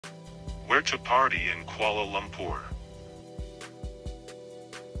Where to party in Kuala Lumpur?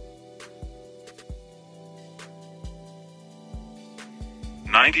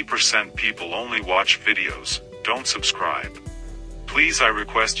 "90% people only watch videos, don't subscribe. Please, I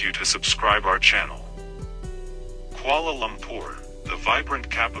request you to subscribe our channel." Kuala Lumpur, the vibrant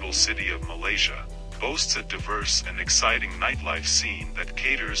capital city of Malaysia, boasts a diverse and exciting nightlife scene that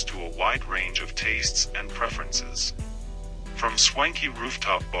caters to a wide range of tastes and preferences. From swanky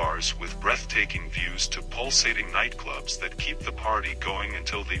rooftop bars with breathtaking views to pulsating nightclubs that keep the party going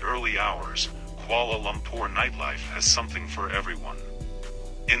until the early hours, Kuala Lumpur Nightlife has something for everyone.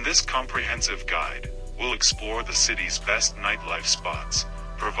 In this comprehensive guide, we'll explore the city's best nightlife spots,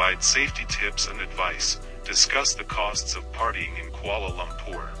 provide safety tips and advice, discuss the costs of partying in Kuala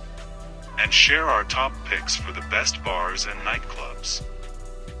Lumpur, and share our top picks for the best bars and nightclubs.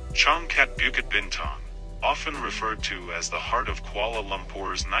 Changkat Bukit Bintang, often referred to as the heart of Kuala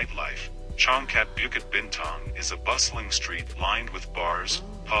Lumpur's nightlife, Changkat Bukit Bintang is a bustling street lined with bars,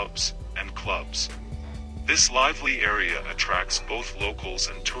 pubs, and clubs. This lively area attracts both locals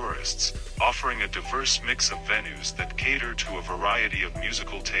and tourists, offering a diverse mix of venues that cater to a variety of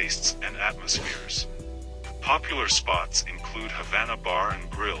musical tastes and atmospheres. Popular spots include Havana Bar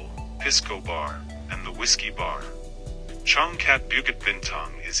and Grill, Pisco Bar, and the Whiskey Bar. Changkat Bukit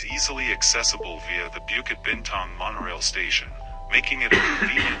Bintang is easily accessible via the Bukit Bintang monorail station, making it a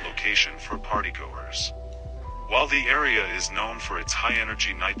convenient location for partygoers. While the area is known for its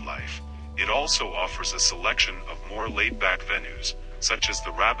high-energy nightlife, it also offers a selection of more laid-back venues, such as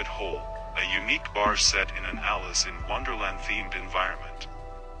the Rabbit Hole, a unique bar set in an Alice in Wonderland-themed environment.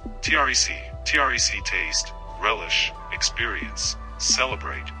 TREC Taste, Relish, Experience,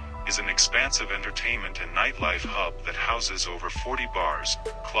 Celebrate is an expansive entertainment and nightlife hub that houses over 40 bars,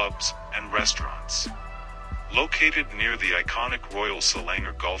 clubs, and restaurants. Located near the iconic Royal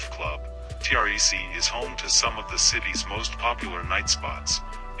Selangor Golf Club, TREC is home to some of the city's most popular night spots,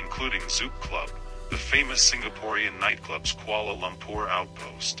 including Zouk Club, the famous Singaporean nightclub's Kuala Lumpur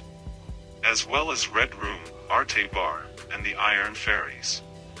outpost, as well as Red Room, Arte Bar, and the Iron Ferries.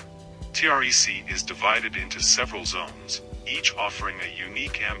 TREC is divided into several zones, each offering a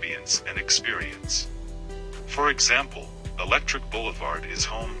unique ambience and experience. For example, Electric Boulevard is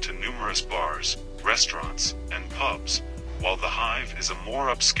home to numerous bars, restaurants, and pubs, while the Hive is a more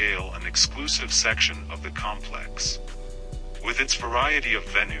upscale and exclusive section of the complex. With its variety of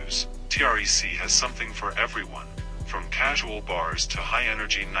venues, TREC has something for everyone, from casual bars to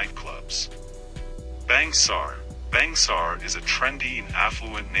high-energy nightclubs. Bangsar is a trendy and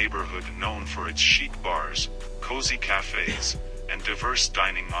affluent neighborhood known for its chic bars, cozy cafes, and diverse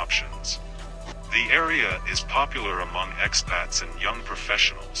dining options. The area is popular among expats and young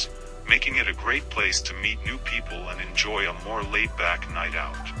professionals, making it a great place to meet new people and enjoy a more laid-back night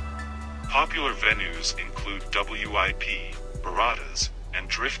out. Popular venues include WIP, Baratas, and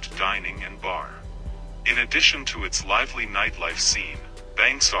Drift Dining and Bar. In addition to its lively nightlife scene,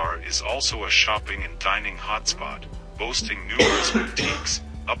 Bangsar is also a shopping and dining hotspot, boasting numerous boutiques,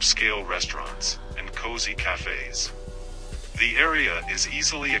 upscale restaurants, and cozy cafes. The area is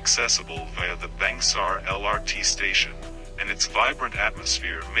easily accessible via the Bangsar LRT station, and its vibrant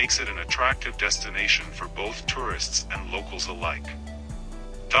atmosphere makes it an attractive destination for both tourists and locals alike.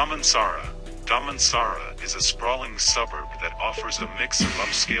 Damansara is a sprawling suburb that offers a mix of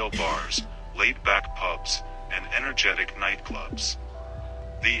upscale bars, laid-back pubs, and energetic nightclubs.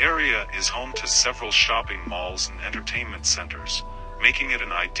 The area is home to several shopping malls and entertainment centers, making it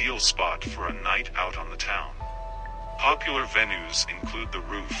an ideal spot for a night out on the town. Popular venues include The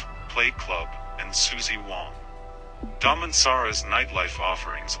Roof, Play Club, and Susie Wong. Damansara's nightlife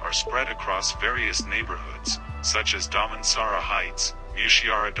offerings are spread across various neighborhoods, such as Damansara Heights,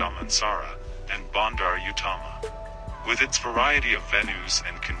 Mushiara Damansara, and Bandar Utama. With its variety of venues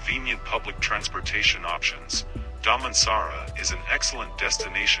and convenient public transportation options, Damansara is an excellent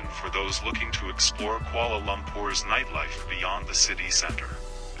destination for those looking to explore Kuala Lumpur's nightlife beyond the city center.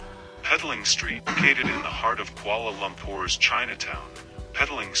 Petaling Street, located in the heart of Kuala Lumpur's Chinatown,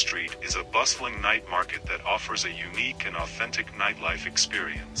 Petaling Street is a bustling night market that offers a unique and authentic nightlife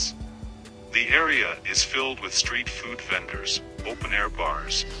experience. The area is filled with street food vendors, open-air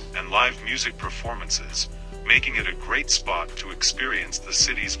bars, and live music performances, making it a great spot to experience the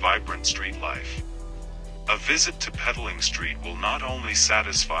city's vibrant street life. A visit to Petaling Street will not only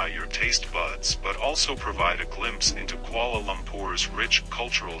satisfy your taste buds but also provide a glimpse into Kuala Lumpur's rich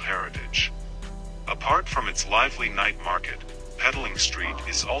cultural heritage. Apart from its lively night market, Petaling Street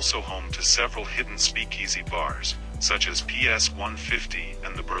is also home to several hidden speakeasy bars, such as PS 150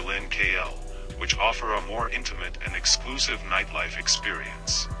 and the Berlin KL, which offer a more intimate and exclusive nightlife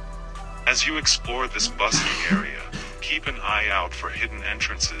experience. As you explore this bustling area, keep an eye out for hidden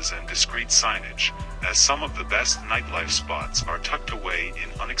entrances and discreet signage, as some of the best nightlife spots are tucked away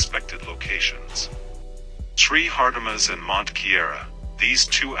in unexpected locations. Sri Hardimas and Mont Kiara, these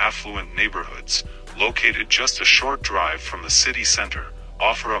two affluent neighborhoods, located just a short drive from the city center,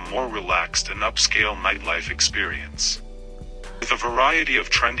 offer a more relaxed and upscale nightlife experience. With a variety of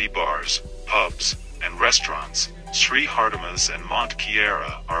trendy bars, pubs, and restaurants, Sri Hardimas and Mont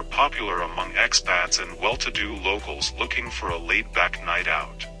Kiara are popular among expats and well-to-do locals looking for a laid-back night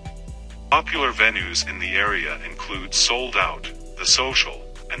out. Popular venues in the area include Sold Out, The Social,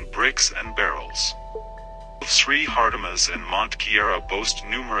 and Bricks and Barrels. Both Sri Hardimas and Mont Kiara boast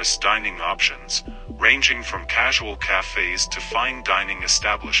numerous dining options, ranging from casual cafes to fine dining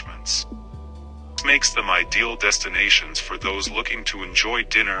establishments. This makes them ideal destinations for those looking to enjoy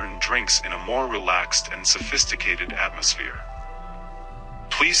dinner and drinks in a more relaxed and sophisticated atmosphere.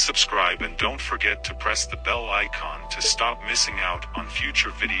 Please subscribe and don't forget to press the bell icon to stop missing out on future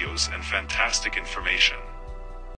videos and fantastic information.